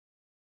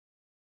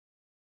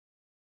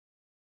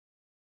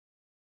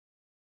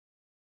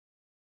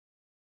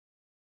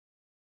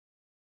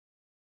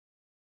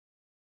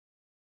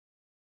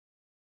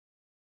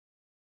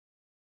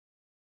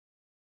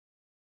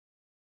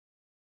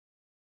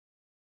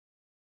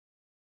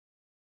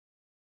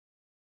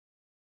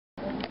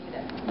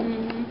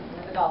And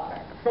the golf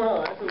cart.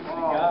 Oh, that's what we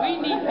got. We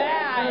need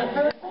that.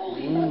 That's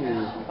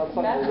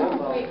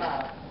sweet.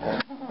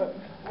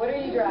 What are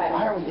you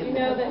driving? Do you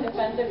know that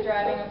defensive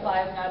driving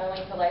applies not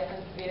only to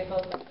licensed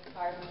vehicles such as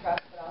cars and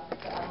trucks, but also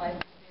to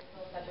unlicensed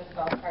vehicles such as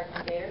golf carts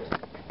and gators?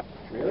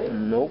 Really?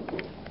 Nope.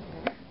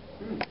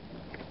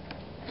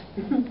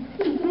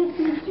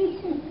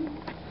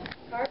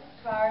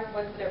 Cars,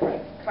 what's the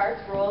difference?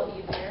 Carts roll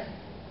easier.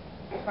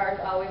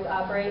 Carts always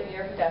operate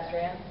near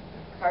pedestrians.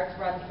 Carts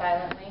run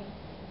silently.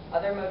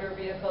 Other motor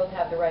vehicles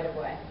have the right of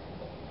way.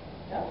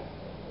 No.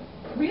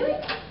 Really?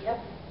 Yep.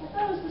 I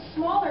thought it was the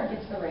smaller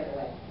gets the right of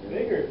way. The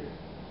bigger.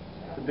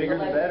 The bigger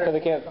the Because better. they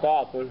can't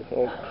stop,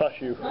 it'll crush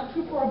you. It's not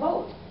true for a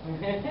boat.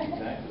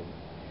 Exactly.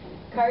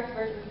 Carts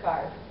versus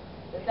cars.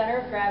 The center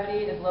of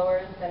gravity is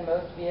lower than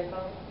most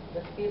vehicles.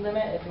 The speed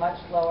limit is much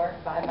lower,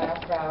 5 miles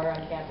per hour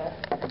on campus.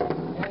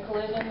 In a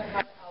collision, the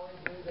car always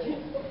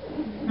loses.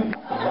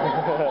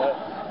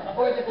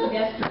 Or the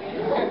pedestrian.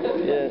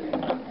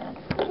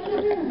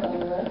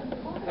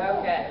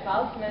 Okay,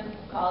 Paul Smith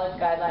College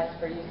Guidelines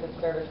for Use of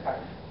Service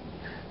Carts.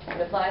 It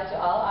applies to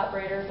all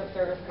operators of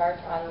service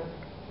carts on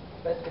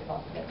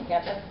Paul Smith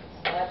campus,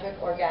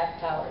 electric or gas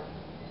powered.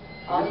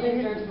 All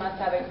users must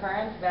have a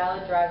current,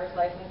 valid driver's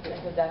license in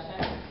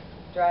possession.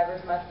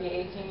 Drivers must be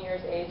 18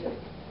 years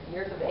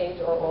of age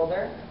or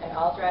older, and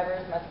all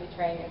drivers must be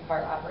trained in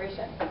cart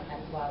operation,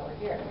 hence why we're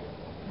here.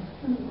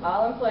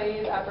 All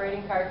employees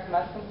operating carts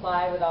must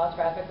comply with all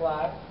traffic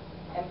laws.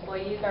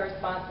 Employees are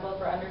responsible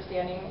for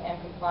understanding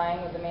and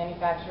complying with the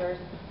manufacturer's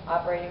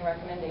operating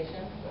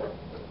recommendations.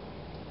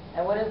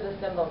 And what does this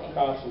symbol mean?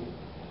 Caution.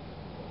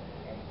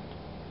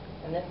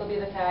 And this will be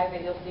the tag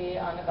that you'll see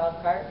on the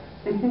golf cart.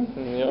 Yep. Which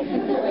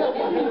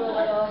gives you a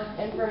little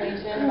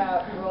information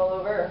about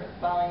rollover or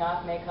falling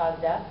off may cause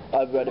death.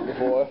 I've read it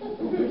before. So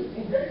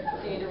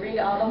you need to read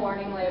all the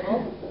warning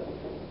labels.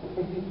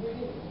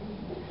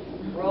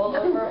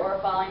 Rollover or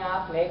falling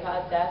off may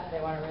cause death. They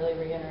want to really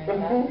reiterate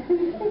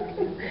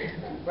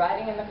that.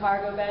 Riding in the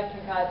cargo bed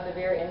can cause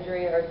severe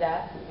injury or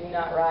death. Do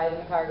not ride in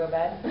the cargo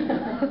bed.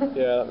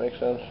 Yeah, that makes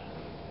sense.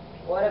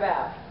 What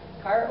about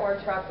cart or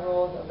truck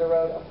rules of the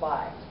road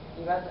apply?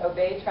 You must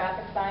obey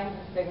traffic signs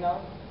and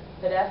signals.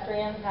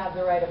 Pedestrians have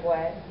the right of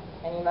way,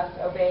 and you must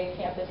obey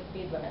campus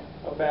speed limits.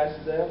 How fast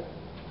is that?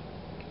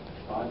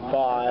 5.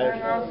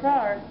 On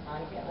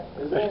campus.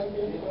 Is that? I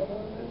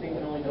think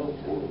it only goes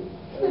 2.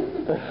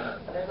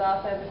 There's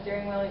also the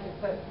steering wheel is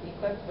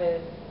equipped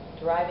with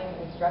driving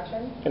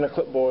instructions. And a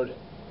clipboard.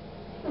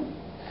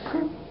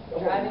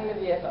 Driving the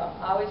vehicle.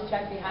 Always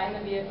check behind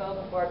the vehicle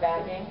before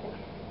backing.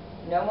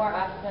 No more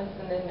occupants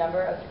than the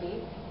number of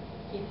seats.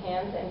 Keep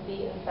hands and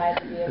feet inside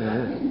the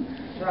vehicle.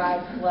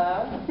 Drive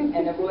slow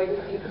and avoid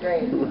steep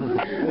grades.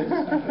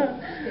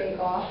 Stay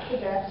off the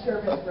debt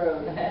service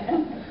road.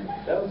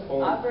 That was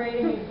fun.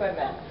 Operating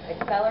equipment.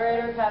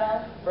 Accelerator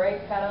pedal,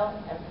 brake pedal,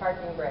 and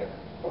parking brake.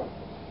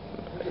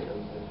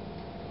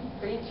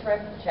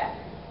 Pre-trip check.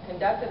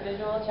 Conduct a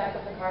visual check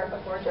of the cart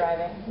before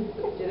driving.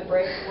 Do the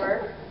brakes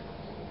work?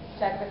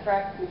 Check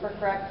for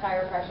correct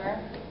tire pressure.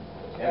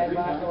 You guys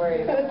won't have to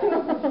worry about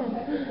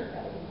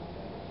that.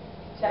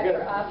 Check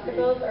for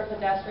obstacles or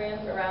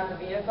pedestrians around the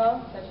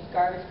vehicle, such as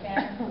garbage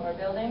cans or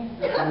buildings.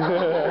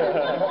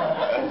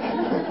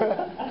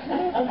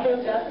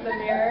 Adjust the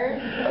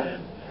mirrors.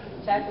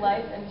 Check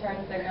lights and turn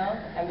signals,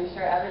 and be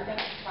sure everything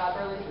is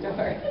properly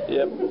stored.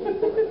 Yep.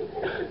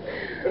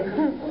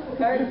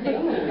 Cart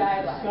safety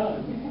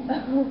guidelines.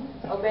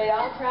 Obey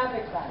all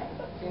traffic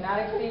signs. Do not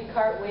exceed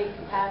cart weight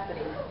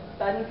capacity.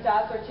 Sudden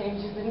stops or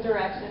changes in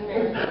direction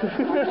may result in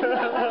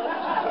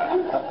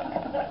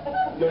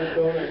No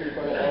phone in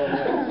front of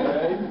elements,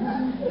 right?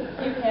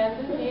 Keep hands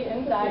and feet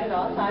inside at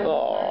all times when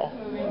the cart is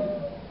moving.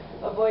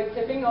 Avoid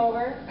tipping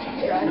over.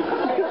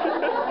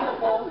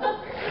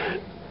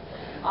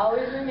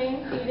 Always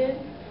remain seated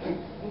and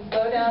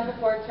slow down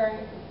before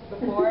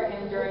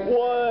and during.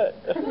 What?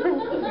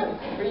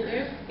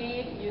 Reduce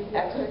speed, use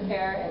extra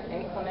care in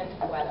inclement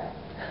weather.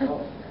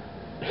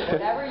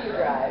 Whenever you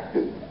drive,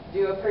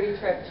 do a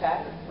pre-trip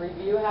check.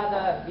 Review how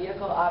the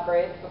vehicle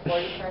operates before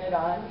you turn it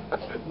on.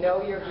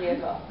 Know your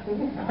vehicle.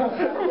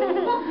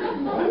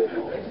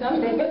 If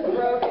something is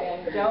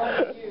broken,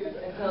 don't use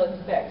until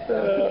it's fixed. You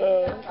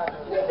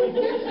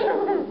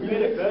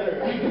made it better.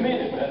 You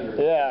made it better.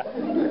 Yeah.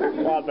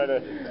 A lot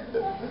better.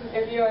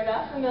 If you are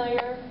not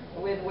familiar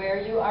with where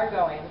you are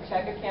going,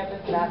 check a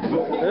campus map.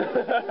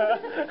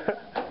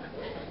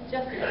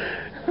 Just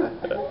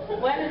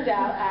when in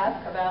doubt,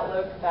 ask about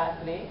load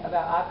capacity,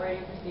 about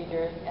operating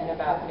procedures, and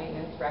about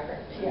maintenance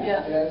records.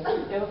 Yeah. Yes.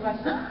 You have a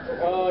question?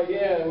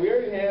 Yeah, we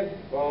already have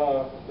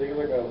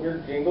like a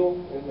weird jingle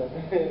in the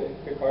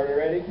cart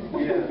already.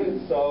 Yeah.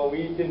 So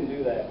we didn't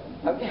do that.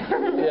 Okay.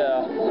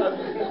 Yeah.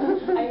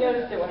 I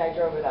noticed it when I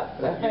drove it up.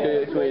 So.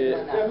 Yeah, tweet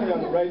it. Definitely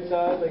on the right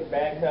side, like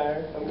back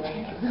tire somewhere.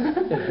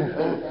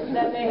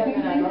 That may have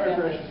been on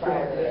campus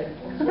prior.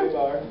 Swing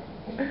bar.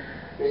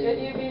 Should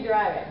you be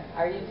driving?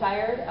 Are you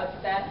tired,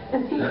 upset,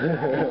 fatigued?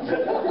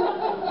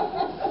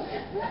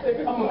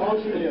 I'm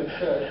emotionally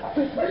upset.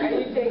 Are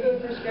you taking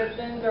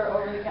prescriptions or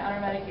over-the-counter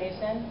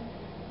medication?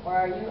 Or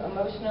are you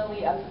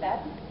emotionally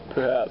upset?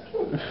 Perhaps.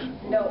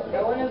 No,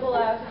 no one is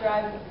allowed to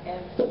drive in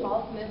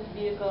Paul Smith's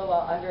vehicle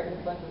while under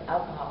influence of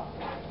alcohol.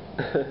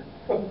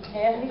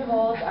 Hand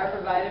holds are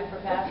provided for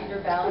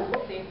passenger balance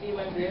and safety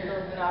when vehicle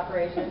is in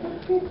operation.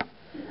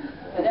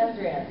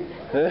 Pedestrians.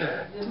 This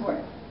is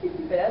important.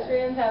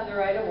 Pedestrians have the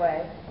right of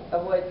way.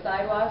 Avoid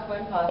sidewalks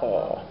when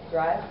possible.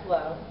 Drive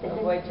slow.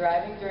 Avoid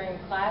driving during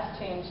class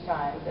change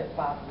times if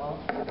possible.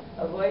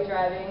 Avoid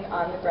driving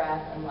on the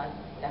grass unless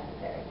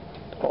necessary.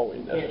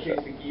 Always Can't chase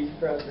the geese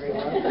across the green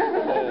line.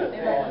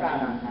 They might frown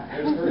on that.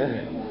 There's herding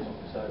animals on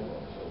the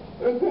sidewalk, so.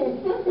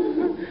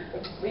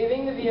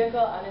 Leaving the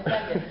vehicle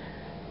unattended.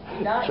 Do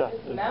not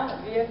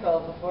dismount vehicle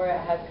before it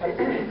has come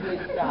to a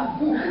complete stop.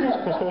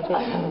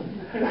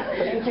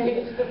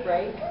 Engage the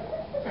brake,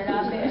 turn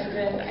off the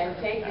engine, and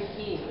take the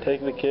key.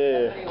 Take the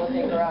key. Somebody will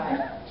take a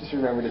ride. Just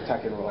remember to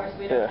tuck and Of roll. course,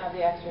 we don't Yeah. have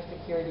the extra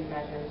security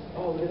measures.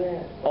 Oh, look at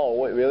that. Oh,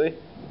 wait, really?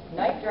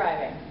 Night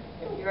driving.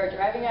 If you are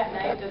driving at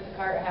night, does the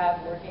cart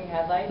have working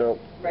headlights? Nope.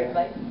 Brake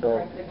lights?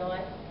 Nope. Turn signal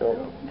lights? Nope.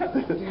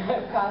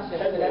 Drive cautious.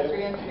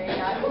 Pedestrians may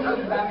not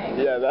see coming.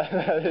 Yeah,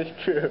 that is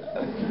true.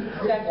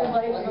 Check the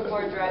lights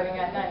before driving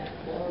at night.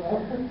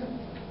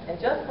 And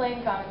just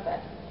plain common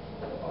sense.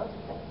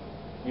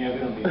 Yeah, we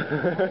don't need it.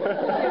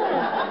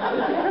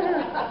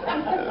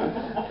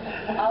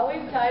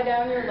 Always tie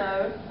down your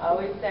load.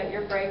 Always set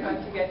your brake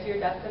once you get to your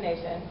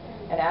destination.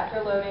 And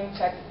after loading,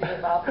 check to see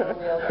if all four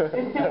wheels are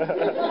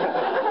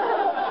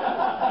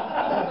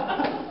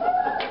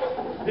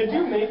Did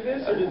you make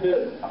this or did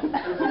this?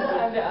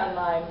 Send it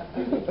online.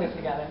 We can put it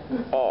together.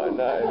 Oh,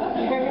 nice.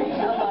 Carry a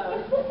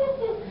load.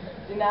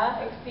 Do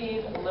not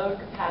exceed load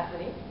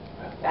capacity.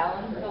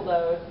 Balance the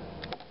load.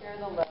 Secure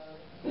the load.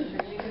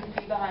 Ensure you can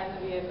see behind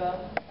the vehicle.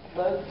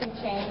 Loads can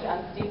change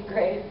on steep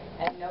grades,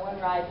 and no one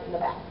rides in the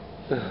back.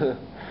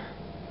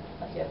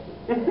 Unless you have seats.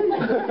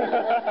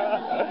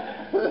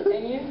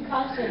 And use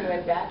caution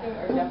when backing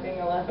or jumping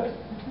a load.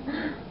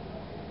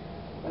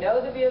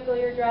 Know the vehicle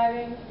you're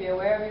driving. Be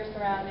aware of your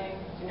surroundings.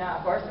 Do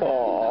not horse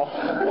around.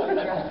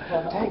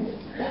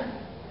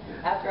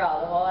 After all,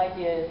 the whole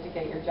idea is to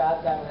get your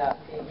job done without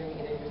endangering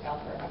either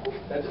yourself or others.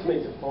 That just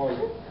makes it fun.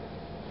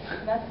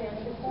 And that's the end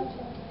of this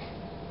session.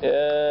 Yeah.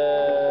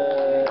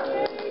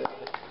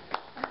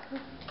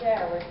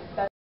 Yeah, we're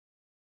discussing.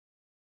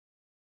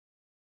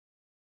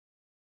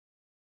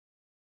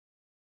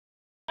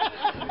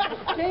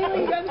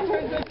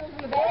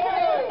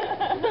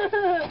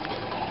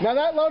 Now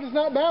that load is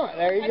not balanced.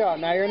 There you go.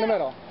 Now you're in the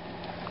middle.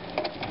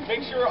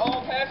 Make sure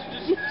all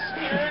passengers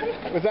are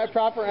secured. Was that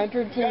proper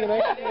entrance in the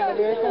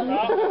vehicle?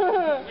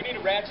 We need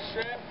a ratchet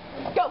strap.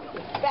 Go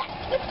back.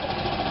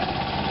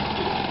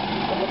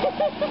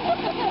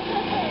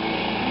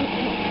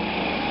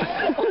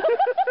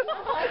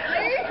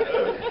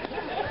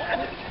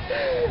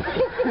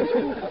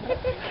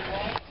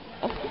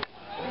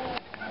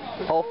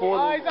 All four.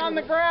 Oh, he's on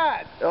the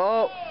grass.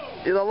 Oh,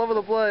 he's all over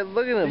the place.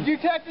 Look at him. Did you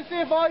check to see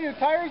if all your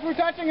tires were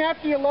touching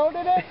after you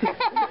loaded it?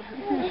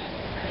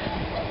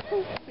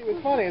 See,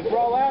 what's funny is we're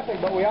all laughing,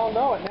 but we all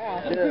know it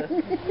now. Yeah.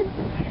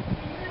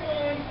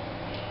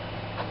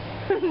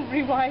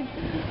 Rewind.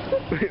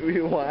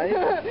 Rewind?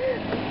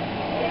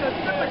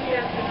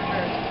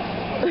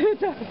 It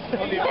does.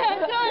 Yeah,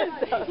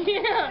 it does.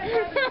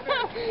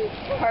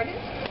 Yeah. Pardon?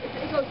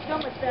 It goes so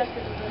much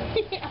faster than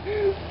this. Yeah.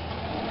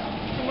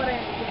 From what I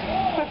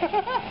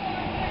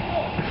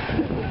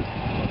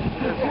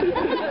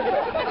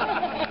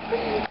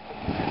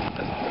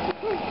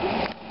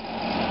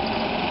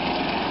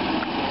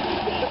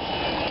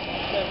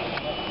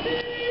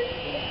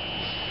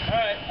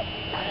Alright.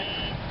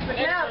 But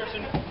Next now,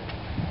 person. You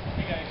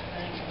got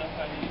experience enough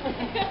how to use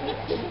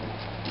it.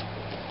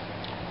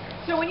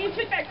 so when you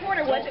took that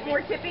corner, was it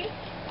more tippy?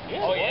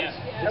 Oh yeah.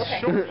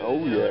 Okay.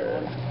 Oh,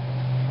 yeah.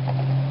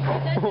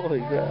 Holy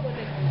crap.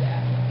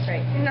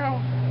 Great. No.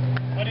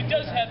 But it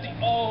does have the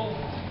old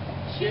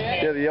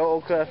shit. Yeah, the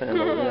old craft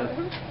handle, yeah.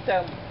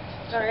 So,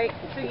 all right.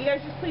 So you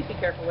guys just please be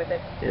careful with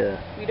it. Yeah.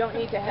 You don't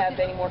need to have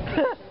any more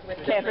conditions with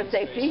camera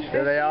safety.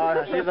 There they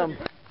are. I see them.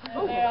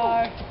 They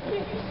are.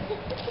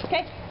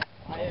 Okay.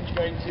 I am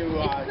going to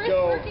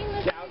go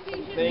scout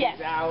some things Yes.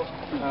 out.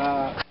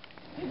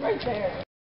 Right there.